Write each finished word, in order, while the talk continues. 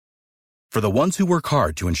For the ones who work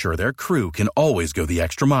hard to ensure their crew can always go the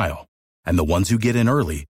extra mile, and the ones who get in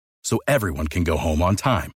early so everyone can go home on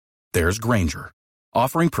time, there's Grainger,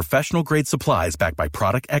 offering professional-grade supplies backed by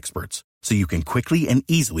product experts so you can quickly and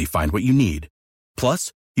easily find what you need.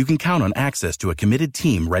 Plus, you can count on access to a committed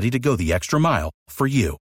team ready to go the extra mile for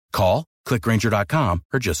you. Call, click Grainger.com,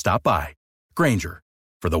 or just stop by. Grainger,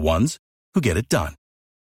 for the ones who get it done.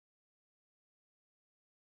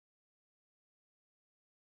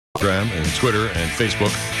 Instagram and Twitter and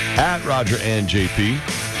Facebook at Roger and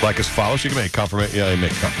JP. Like us, follow us. You can make confirmation. Yeah,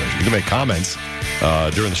 make confirmation. You can make comments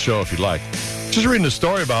during the show if you'd like. Just reading a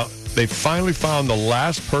story about they finally found the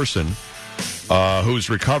last person who's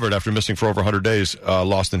recovered after missing for over 100 days,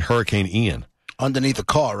 lost in Hurricane Ian. Underneath a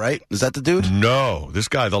car, right? Is that the dude? No, this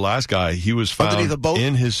guy, the last guy, he was found underneath a boat?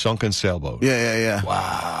 In his sunken sailboat. Yeah.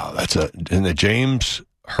 Wow, and the James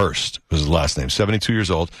Hurst was his last name, 72 years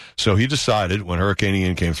old. So he decided when Hurricane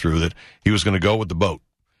Ian came through that he was going to go with the boat.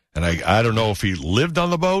 And I don't know if he lived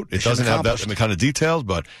on the boat. It doesn't have that kind of details,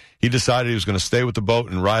 but he decided he was going to stay with the boat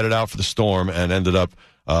and ride it out for the storm, and ended up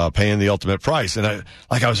paying the ultimate price. And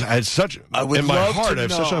I had such in my heart, I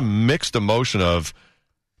have such a mixed emotion of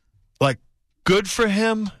like good for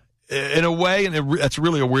him in a way, and that's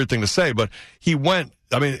really a weird thing to say, but he went.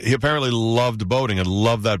 I mean, he apparently loved boating and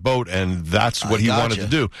loved that boat, and that's what he wanted to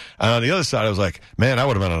do. And on the other side, I was like, man, I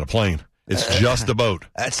would have been on a plane. It's just a boat.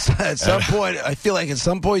 At some point, I feel like at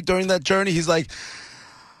some point during that journey, he's like,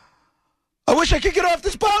 I wish I could get off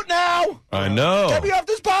this boat now. I know. Get me off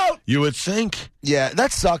this boat. You would think. Yeah,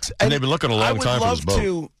 that sucks. And they've been looking a long time for this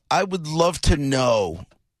boat. I would love to know,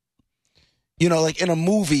 like in a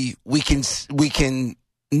movie, we can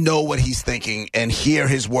know what he's thinking and hear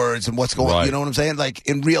his words and what's going on. You know what I'm saying? Like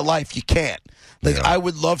in real life, you can't. I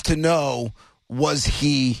would love to know, was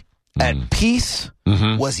he at peace?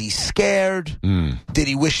 Mm-hmm. Was he scared? Did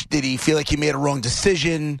he feel like he made a wrong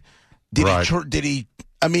decision? Did he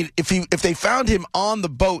I mean, if they found him on the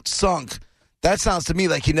boat sunk, that sounds to me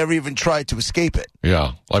like he never even tried to escape it.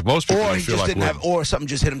 Yeah, like most people. Or he just didn't have, or something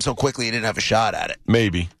just hit him so quickly he didn't have a shot at it.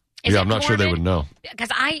 Maybe. I'm not sure they would know.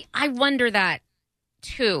 Because I wonder that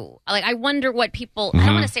too. Like, I wonder what people. I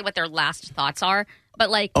don't want to say what their last thoughts are, but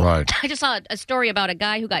like, I just saw a story about a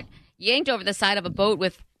guy who got yanked over the side of a boat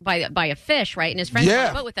by a fish, right? And his friends were on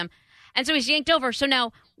the boat with him. And so he's yanked over. So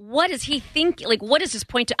now, what does he think? Like, what is his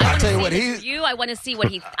point to? I want to see what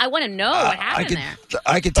he. I want to know what happened there.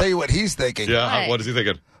 I can tell you what he's thinking. Yeah, what is he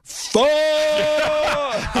thinking? Fuck!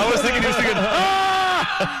 I was thinking he was thinking.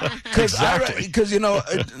 Exactly. Because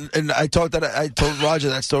and I told Roger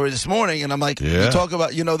that story this morning, and I'm like, you talk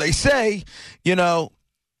about, they say,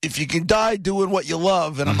 if you can die doing what you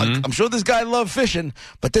love, and I'm like, I'm sure this guy loved fishing,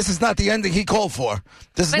 but this is not the ending he called for.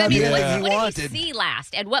 This is not the ending he wanted. What did he see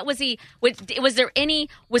last? And what was he? Was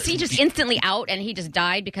he just instantly out and he just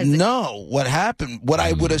died because? No. What happened? What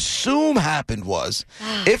I would assume happened was,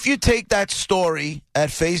 if you take that story at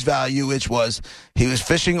face value, which was he was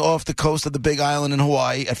fishing off the coast of the Big Island in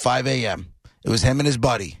Hawaii at 5 a.m. It was him and his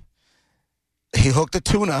buddy. He hooked a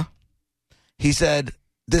tuna. He said,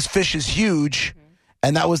 "This fish is huge."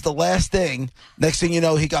 And that was the last thing. Next thing you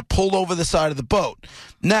know, he got pulled over the side of the boat.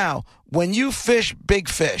 Now, when you fish big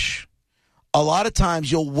fish, a lot of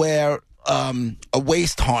times you'll wear a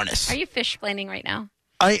waist harness. Are you fish-splaining right now?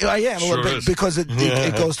 I am a little bit, because it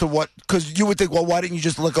goes to what? Because you would think, well, why didn't you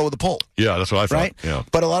just let go of the pole? Yeah, that's what I thought. Right? Yeah.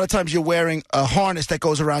 But a lot of times you're wearing a harness that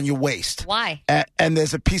goes around your waist. Why? And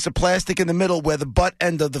there's a piece of plastic in the middle where the butt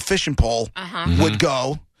end of the fishing pole would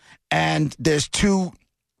go, and there's two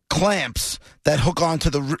clamps that hook onto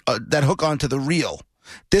the reel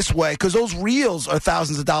this way, because those reels are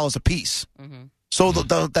thousands of dollars a piece. So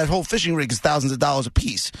that whole fishing rig is thousands of dollars a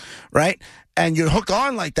piece, right? And you hook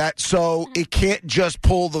on like that, so it can't just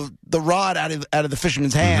pull the rod out of the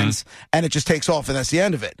fisherman's hands, and it just takes off, and that's the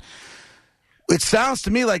end of it. It sounds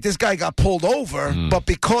to me like this guy got pulled over, but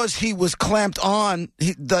because he was clamped on,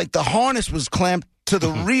 the harness was clamped to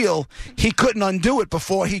the reel, he couldn't undo it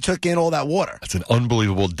before he took in all that water. That's an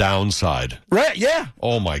unbelievable downside. Right, yeah.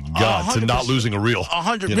 Oh, my God, to not losing a reel.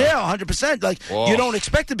 100%. Like, you don't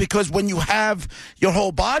expect it, because when you have your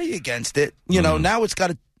whole body against it, now it's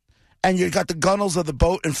got to, and you got the gunnels of the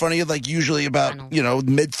boat in front of you, like usually about,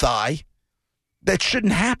 mid-thigh. That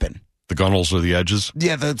shouldn't happen. The gunnels are the edges?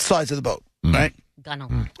 Yeah, the sides of the boat, right?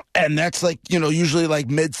 Gunnel. And that's like, usually like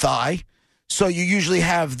mid-thigh. So you usually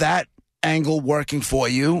have that angle working for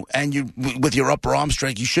you, and you, with your upper arm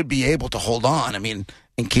strength, you should be able to hold on. I mean,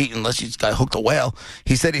 in Keaton, unless this guy hooked a whale,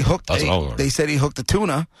 he said he hooked. They said he hooked a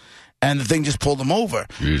tuna, and the thing just pulled him over.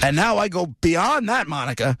 Jesus. And now I go beyond that,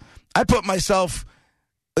 Monica. I put myself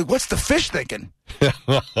like, what's the fish thinking?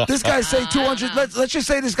 This guy's say 200. Let's just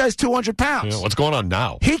say this guy's 200 pounds. Yeah, what's going on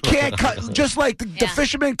now? He can't cut. Just like the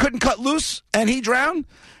fisherman couldn't cut loose and he drowned.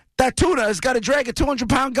 That tuna has got to drag a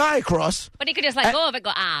 200-pound guy across. But he could just let go of it,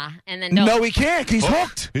 go, and then no. No, he can't. He's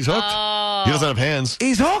hooked. He's hooked. Oh. He doesn't have hands.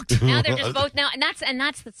 He's hooked. Now they're just both and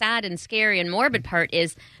that's the sad and scary and morbid part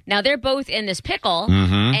is now they're both in this pickle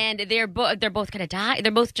and they're both going to die.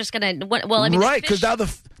 They're both just going to right, because now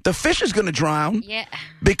the fish is going to drown. Yeah.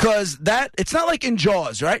 Because it's not like in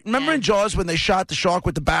Jaws, right? Remember in Jaws when they shot the shark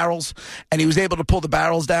with the barrels and he was able to pull the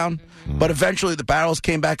barrels down, but eventually the barrels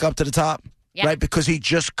came back up to the top? Yeah. Right, because he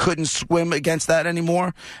just couldn't swim against that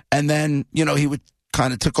anymore. And then, he would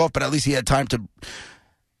kind of took off, but at least he had time to...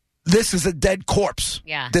 This is a dead corpse.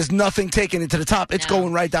 Yeah. There's nothing taking it to the top. It's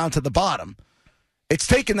going right down to the bottom. It's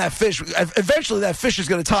taking that fish. Eventually, that fish is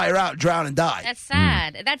going to tire out, drown, and die. That's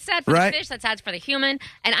sad. That's sad for the fish. That's sad for the human.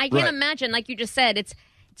 And I can't imagine, like you just said,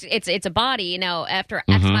 it's a body, after X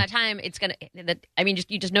amount of time, it's going to...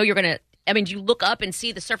 you just know you're going to... do you look up and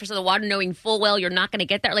see the surface of the water knowing full well you're not going to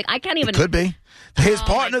get there? Like, I can't even... It could be. His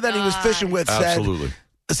partner that he was fishing with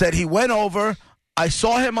said he went over, I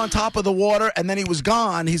saw him on top of the water, and then he was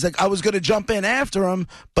gone. He's like, I was going to jump in after him,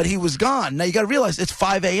 but he was gone. Now, you got to realize, it's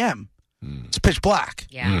 5 a.m. It's pitch black.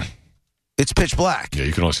 Yeah. It's pitch black. Yeah,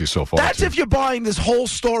 you can only see so far. That's if you're buying this whole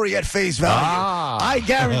story at face value. I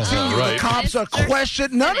guarantee you the cops are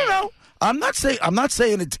questioning... No. I'm not saying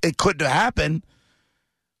it couldn't happen.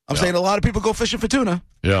 I'm saying a lot of people go fishing for tuna.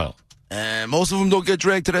 Yeah. And most of them don't get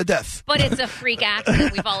dragged to their death. But it's a freak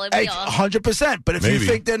accident. We've all... 100%. But if you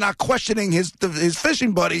think they're not questioning his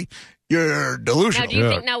fishing buddy, you're delusional. Now, do you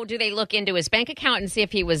think do they look into his bank account and see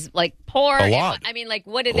if he was, poor? A lot.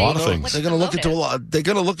 What do they... A lot of things. They're going to look into a lot. They're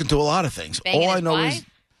going to look into a lot of things. Banging all I know is,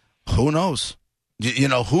 who knows?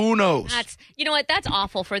 Who knows? You know what? That's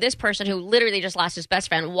awful for this person who literally just lost his best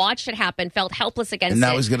friend, watched it happen, felt helpless against it. And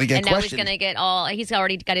now he's going to get questioned. And now he's going to get he's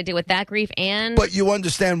already got to deal with that grief and... But you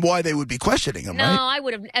understand why they would be questioning him, right? No, I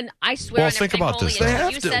would have... And I swear... Well, think about this.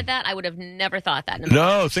 If you said that, I would have never thought that.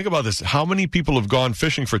 No, think about this. How many people have gone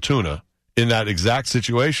fishing for tuna in that exact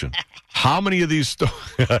situation? How many of these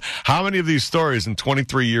stories in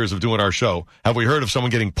 23 years of doing our show have we heard of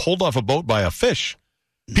someone getting pulled off a boat by a fish?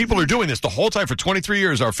 People are doing this the whole time for 23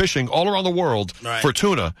 years, are fishing all around the world for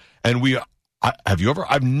tuna. And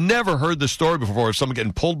I've never heard this story before of someone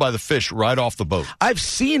getting pulled by the fish right off the boat. I've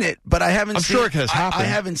seen it, but I haven't seen it. I'm sure it has happened. I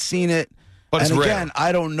haven't seen it. But it's again, rare.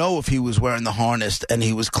 I don't know if he was wearing the harness and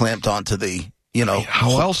he was clamped onto the,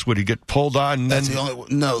 how else would he get pulled on? That's the only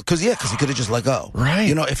because he could have just let go. Right.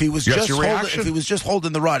 If he was just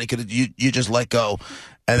holding the rod, he could you just let go.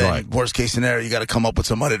 And then, worst case scenario, you got to come up with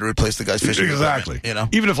some money to replace the guy's fishing. Exactly.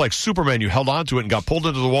 Even if, like Superman, you held onto it and got pulled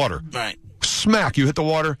into the water. Right. Smack, you hit the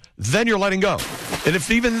water, then you're letting go. And if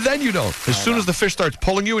even then you don't, as soon as the fish starts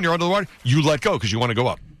pulling you and you're under the water, you let go because you want to go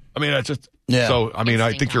up. That's just... Yeah. So, I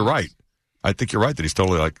think you're right. I think you're right that he's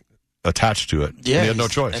totally, attached to it. Yeah. And he had no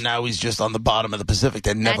choice. And now he's just on the bottom of the Pacific.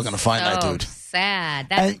 They're never going to find that dude. Sad.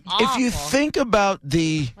 That's awful. If you think about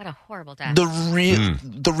what a horrible death.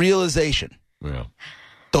 The realization. Yeah.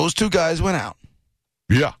 Those two guys went out.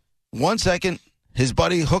 Yeah. 1 second, his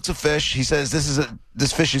buddy hooks a fish. He says,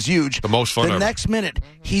 this fish is huge. The most fun The ever. next minute,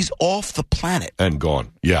 he's off the planet. And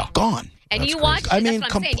gone. Yeah. Gone. And you watched it. That's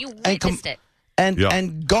what I'm saying. You witnessed it.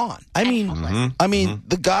 And gone.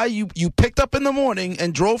 The guy you picked up in the morning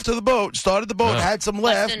and drove to the boat, started the boat, had some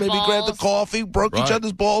laughs, maybe grabbed the coffee, broke each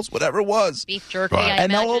other's balls, whatever it was. Beef jerky,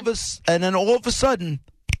 and then all of a sudden,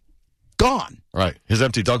 gone. Right. His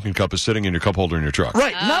empty Dunkin' cup is sitting in your cup holder in your truck.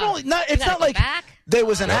 Right. It's not like there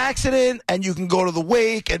was an accident and you can go to the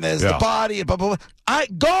wake and there's the body and blah, blah, blah.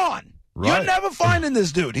 Gone. Right. You're never finding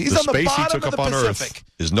this dude. He's on the bottom of the Pacific.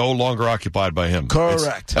 Is no longer occupied by him.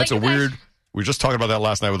 Correct. That's a weird... We were just talking about that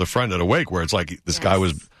last night with a friend at a wake where it's like this guy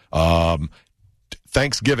was...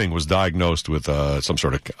 Thanksgiving was diagnosed with some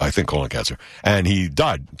sort of, I think, colon cancer. And he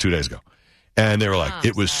died 2 days ago. And they were like,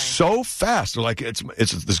 it was so fast. They're like, it's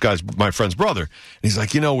this guy's, my friend's brother. And he's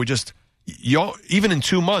like, even in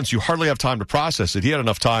 2 months, you hardly have time to process it. He had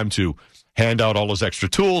enough time to hand out all those extra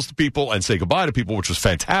tools to people and say goodbye to people, which was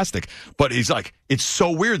fantastic. But he's like, it's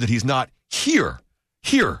so weird that he's not here,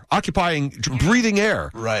 occupying, breathing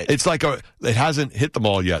air. Right. It's like it hasn't hit them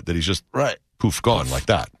all yet that he's just poof, gone like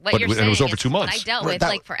that. And it was over 2 months. I dealt with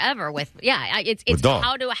forever with, it's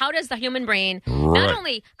how does the human brain not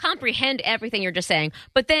only comprehend everything you're just saying,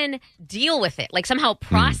 but then deal with it, like somehow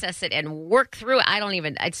process it and work through it.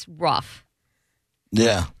 It's rough.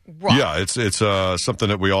 Yeah. Rough. Yeah, it's something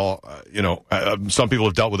that we all, some people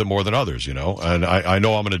have dealt with it more than others, and I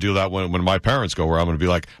know I'm going to do that when my parents go, where I'm going to be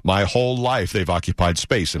like, my whole life they've occupied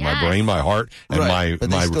space in my brain, my heart, and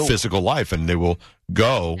my physical life, and they will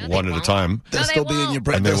go one at a time. They'll still be in your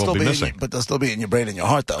brain. And they will be missing. But they'll still be in your brain and your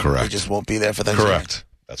heart, though. Correct. They just won't be there for that. Correct.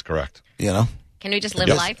 That's correct. Can we just live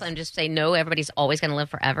life and just say, no, everybody's always going to live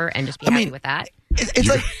forever and just be happy with that? It's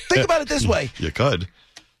like, think about it this way. You could.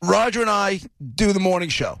 Roger and I do the morning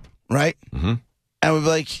show, right? Mm-hmm. And we'd be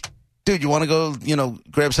like, dude, you want to go,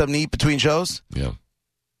 grab something to eat between shows? Yeah.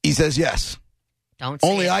 He says yes. Don't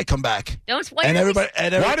say Only it. I come back. Don't spoil and everybody.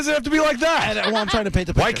 Why does it have to be like that? I'm trying to paint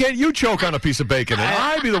the picture. Why can't you choke on a piece of bacon and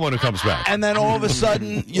I be the one who comes back? And then all of a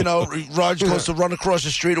sudden, Roger goes to run across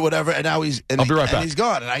the street or whatever, and now I'll be right back. And he's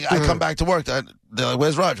gone. And I come back to work. They're like,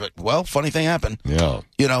 where's Roger? Like, well, funny thing happened. Yeah.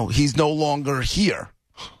 He's no longer here.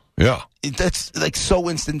 Yeah. That's like so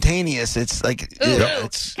instantaneous. It's like, can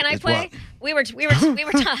I play? Wild. We were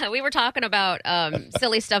talking about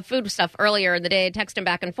silly stuff, food stuff earlier in the day, texting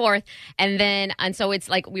back and forth, and so it's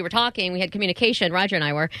like we were talking, we had communication, Roger and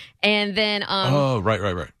I were, and then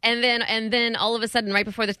right. And then all of a sudden, right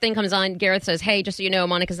before this thing comes on, Gareth says, "Hey, just so you know,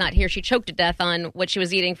 Monica's not here. She choked to death on what she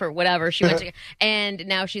was eating for whatever she went to, and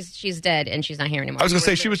now she's dead and she's not here anymore." I was going to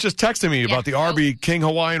say, she was just texting me about the Arby King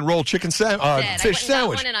Hawaiian Roll Chicken fish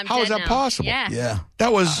sandwich. How is that possible? Yeah.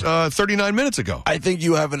 That was 39 minutes ago. I think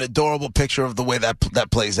you have an adorable picture of the way that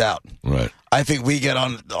plays out. Right. I think we get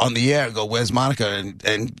on the air and go, "Where's Monica?"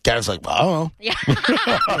 And Gareth's like, "I don't know." Yeah.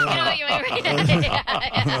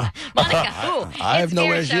 Monica, I have no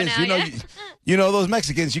where she is. You know those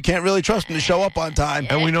Mexicans, you can't really trust them to show up on time.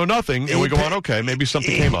 And we know nothing, and we go on, okay, maybe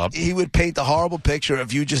something came up. He would paint a horrible picture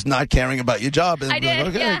of you just not caring about your job. And I did,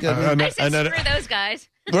 okay, yeah. I said, screw those guys.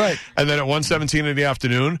 Right. And then at 1:17 in the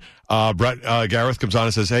afternoon, Gareth comes on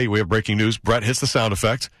and says, "Hey, we have breaking news." Brett hits the sound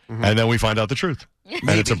effect, and then we find out the truth.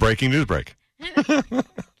 And it's a breaking news break.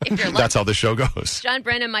 That's how the show goes. John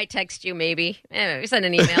Brennan might text you, maybe. Send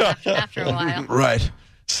an email after a while. Right.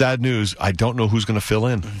 Sad news. I don't know who's going to fill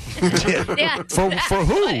in. Yeah. For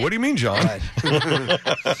who? What do you mean, John? Right.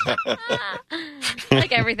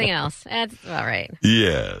 Like everything else. That's all right.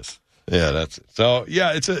 Yes. Yeah, that's it. So,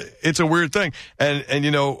 yeah, it's a weird thing. And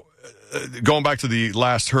going back to the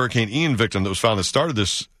last Hurricane Ian victim that was found that started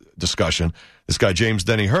this discussion, this guy, James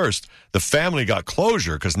Denny Hurst, the family got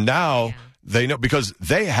closure because now they know, because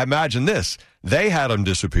imagine this, they had him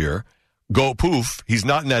disappear, go poof, he's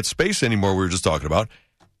not in that space anymore we were just talking about,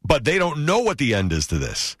 but they don't know what the end is to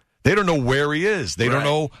this. They don't know where he is. They don't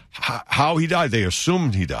know how he died. They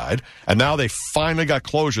assumed he died. And now they finally got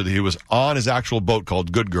closure that he was on his actual boat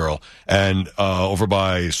called Good Girl. And over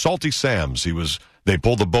by Salty Sam's, they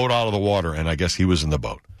pulled the boat out of the water, and I guess he was in the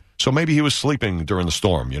boat. So maybe he was sleeping during the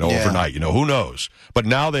storm, overnight. Who knows? But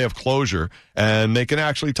now they have closure, and they can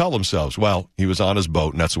actually tell themselves, well, he was on his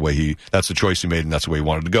boat, and that's the choice he made, and that's the way he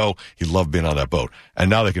wanted to go. He loved being on that boat. And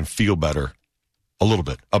now they can feel better a little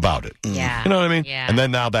bit about it. Yeah. You know what I mean? Yeah. And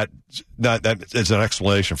then now that is an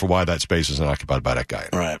explanation for why that space isn't occupied by that guy.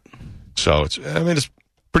 Right. So it's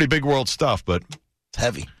pretty big world stuff, but it's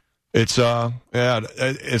heavy. It's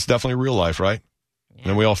it's definitely real life, right? Yeah.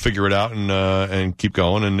 And we all figure it out and keep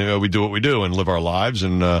going, and we do what we do and live our lives,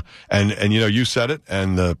 and you said it,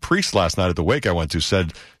 and the priest last night at the wake I went to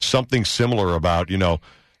said something similar about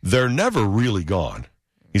they're never really gone.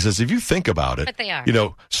 He says, if you think about it, but they are.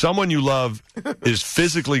 Someone you love is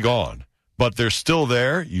physically gone, but they're still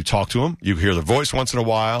there. You talk to them. You hear their voice once in a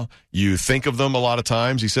while. You think of them a lot of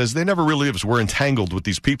times. He says, they never really live. We're entangled with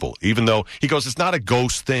these people, even though, he goes, it's not a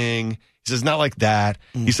ghost thing. He says, not like that.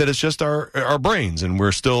 He said, it's just our brains, and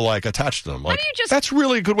we're still, attached to them. That's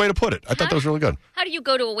really a good way to put it. I thought that was really good. How do you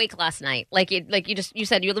go to a wake last night? You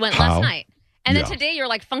said you went last night. And then today you're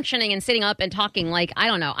functioning and sitting up and talking I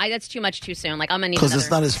don't know. That's too much too soon. I'm gonna need because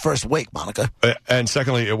it's not his first wake, Monica. And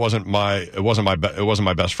secondly, it wasn't my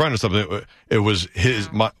best friend or something. It was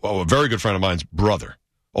a very good friend of mine's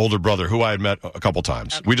older brother, who I had met a couple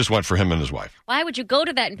times. Okay. We just went for him and his wife. Why would you go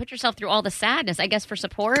to that and put yourself through all the sadness? I guess for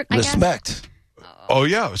support. Respect. Oh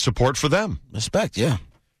yeah, support for them. Respect. Yeah.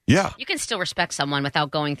 Yeah. You can still respect someone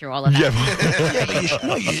without going through all of that. Yeah,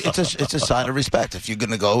 but it's a sign of respect. If you're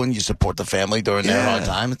going to go and you support the family during their hard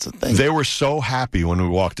time, it's a thing. They were so happy when we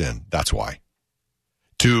walked in. That's why.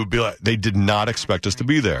 To be they did not expect us to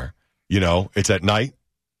be there. It's at night,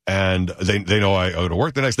 and they know I go to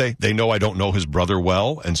work the next day. They know I don't know his brother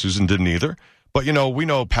well, and Susan didn't either. But, we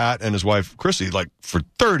know Pat and his wife, Chrissy, for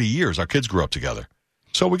 30 years. Our kids grew up together.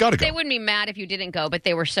 So we got to go. They wouldn't be mad if you didn't go, but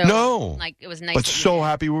they were so like it was nice. But so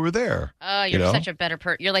happy we were there. Oh, you're such a better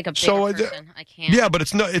person. You're like a bigger person. I can't. Yeah, but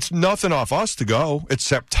it's nothing off us to go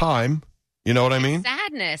except time. You know what I mean?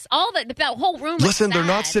 Sadness. All that whole room. Listen, sad. they're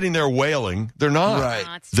not sitting there wailing. They're not. Right.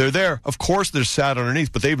 No, They're there. Of course, they're sad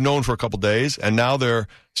underneath, but they've known for a couple days, and now they're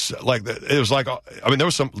like. It was like. I mean,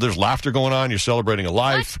 there's laughter going on. You're celebrating a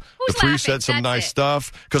life. Who's the priest laughing? said some That's nice it.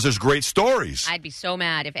 stuff because there's great stories. I'd be so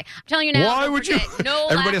mad if I'm telling you now. Why would you? No,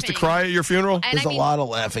 Everybody has to cry at your funeral. There's a lot of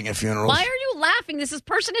laughing at funerals. Why are you laughing? This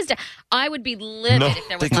person is dead. I would be livid if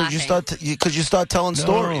there was laughing. Because you start telling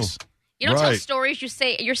stories. You don't tell stories. You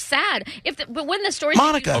say you're sad. But when the stories,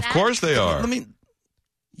 Monica, of course they are. I mean,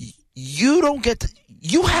 you don't get.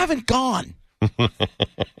 You haven't gone.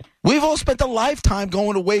 We've all spent a lifetime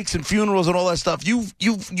going to wakes and funerals and all that stuff. You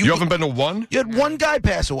haven't been to one? You had one guy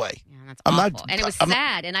pass away. Yeah, that's awful. And it was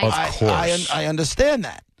sad. And I understand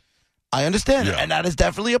that. I understand it, and that is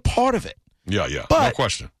definitely a part of it. Yeah, yeah, but, no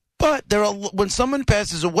question. But when someone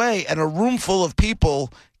passes away and a room full of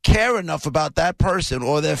people care enough about that person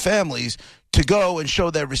or their families to go and show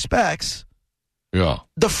their respects,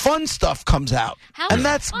 the fun stuff comes out. And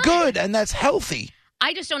that's good and that's healthy.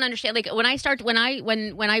 I just don't understand. Like when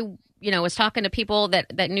I was talking to people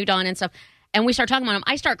that knew Don and stuff, and we start talking about him,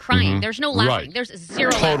 I start crying. There's no laughing. Right. There's zero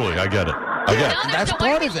Totally, laughing. I get it. And that's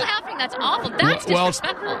part of it. Laughing. That's awful. That's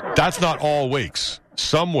disrespectful. That's not all wakes.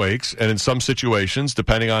 Some wakes, and in some situations,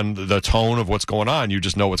 depending on the tone of what's going on, you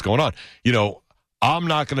just know what's going on. You know, I'm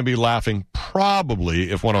not going to be laughing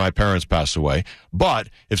probably if one of my parents passed away. But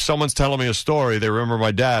if someone's telling me a story, they remember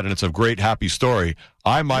my dad, and it's a great, happy story,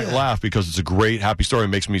 I might laugh because it's a great, happy story. It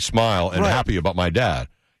makes me smile and happy about my dad,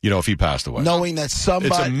 if he passed away. Knowing that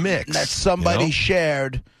somebody, it's a mix, that somebody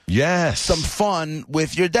shared some fun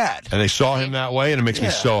with your dad. And they saw him that way, and it makes me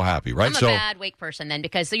so happy, right? I'm a bad wake person then,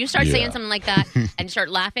 because you start saying something like that and you start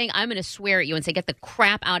laughing, I'm going to swear at you and say, get the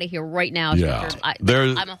crap out of here right now. Yeah.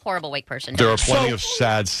 I'm a horrible wake person. There are plenty of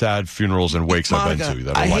sad funerals and wakes Monica, I've been to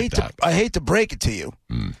that are like that. I hate to break it to you,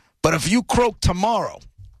 but if you croak tomorrow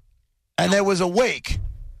and there was a wake,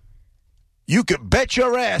 you could bet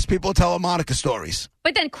your ass people tell Monica stories.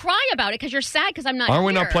 But then cry about it because you're sad because I'm not Aren't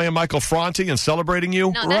we here. not playing Michael Franti and celebrating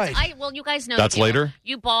you? No, that's, you guys know. That's later?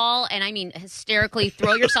 You bawl and, hysterically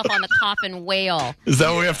throw yourself on the coffin, wail. Is that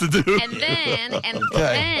what we have to do? And then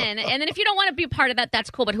if you don't want to be part of that, that's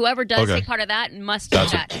cool. But whoever does take part of that must do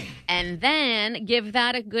that. And then give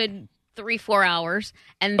that a good 3-4 hours,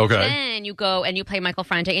 and then you go and you play Michael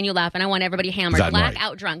Franti and you laugh, and I want everybody hammered,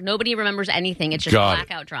 blackout drunk. Nobody remembers anything. It's just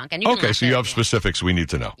blackout drunk. And you can so you have specifics we need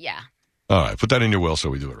to know. Yeah. All right, put that in your will so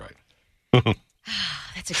we do it right.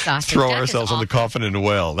 That's exhausting. Throw ourselves on the coffin and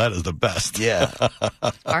wail. That is the best. Yeah.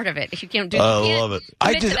 Part of it. If you can't do I love it.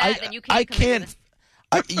 I can't.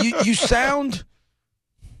 You sound.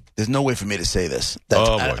 There's no way for me to say this.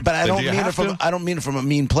 But I don't mean it from. I don't mean it from a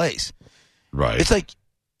mean place. Right. It's like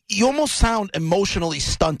you almost sound emotionally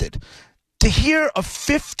stunted. To hear a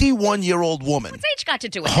 51-year-old woman. What's age got to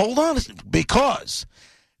do with it? Hold on, because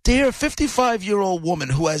to hear a 55-year-old woman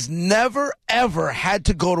who has never, ever had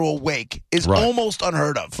to go to a wake is almost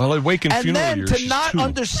unheard of. Well, a wake and funeral, then to not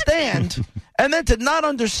understand, and then to not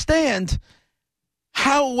understand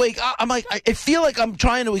how wake. I'm like, I feel like I'm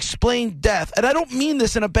trying to explain death, and I don't mean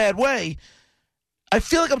this in a bad way. I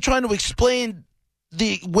feel like I'm trying to explain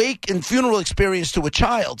the wake and funeral experience to a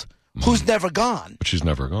child who's never gone. But she's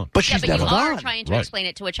never gone. But she's never gone. You are trying to explain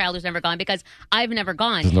it to a child who's never gone, because I've never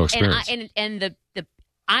gone. There's no experience. And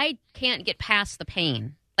I can't get past the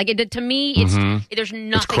pain. Like, to me, there's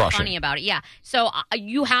nothing funny about it. Yeah. So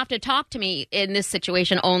you have to talk to me in this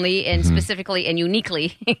situation only, and specifically and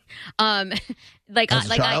uniquely, like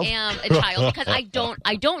I am a child, because I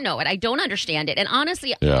don't know it. I don't understand it. And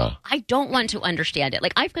honestly, I don't want to understand it.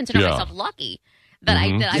 Like, I've considered myself lucky that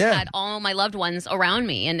I've had all my loved ones around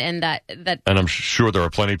me, and that. And I'm sure there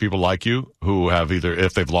are plenty of people like you who have either,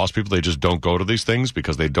 if they've lost people, they just don't go to these things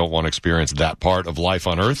because they don't want to experience that part of life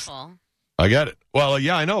on Earth. I get it. Well,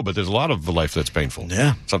 yeah, I know, but there's a lot of life that's painful.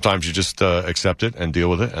 Yeah. Sometimes you just accept it and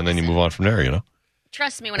deal with it, and then you move on from there,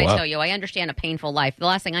 Trust me when I tell you, I understand a painful life. The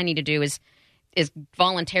last thing I need to do is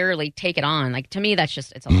voluntarily take it on. Like, to me, that's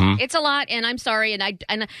just, it's a lot. It's a lot, and I'm sorry.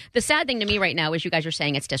 And the sad thing to me right now is you guys are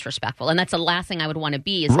saying it's disrespectful, and that's the last thing I would want to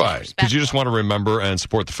be, is disrespectful. Because you just want to remember and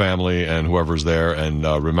support the family and whoever's there, and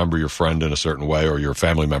remember your friend in a certain way, or your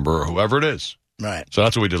family member, or whoever it is. Right. So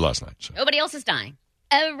that's what we did last night. So. Nobody else is dying.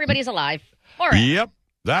 Everybody's alive. All right. Yep.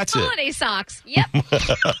 That's Holiday socks. Yep.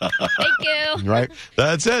 Thank you. Right.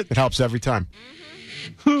 That's it. It helps every time.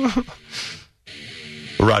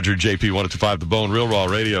 Roger, JP, 102.5 The Bone, Real Raw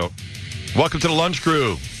Radio. Welcome to the Lunch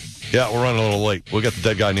Crew. Yeah, we're running a little late. We'll get the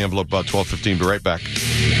dead guy in the envelope about 12:15. Be right back.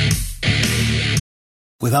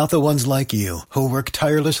 Without the ones like you, who work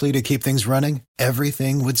tirelessly to keep things running,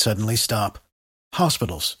 everything would suddenly stop.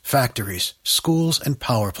 Hospitals, factories, schools, and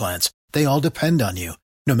power plants, they all depend on you.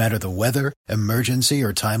 No matter the weather, emergency,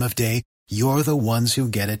 or time of day, you're the ones who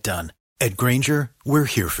get it done. At Grainger, we're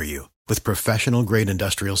here for you with professional-grade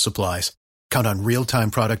industrial supplies. Count on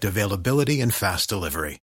real-time product availability and fast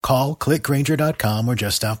delivery. Call, click Grainger.com, or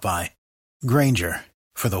just stop by. Grainger,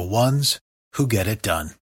 for the ones who get it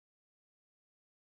done.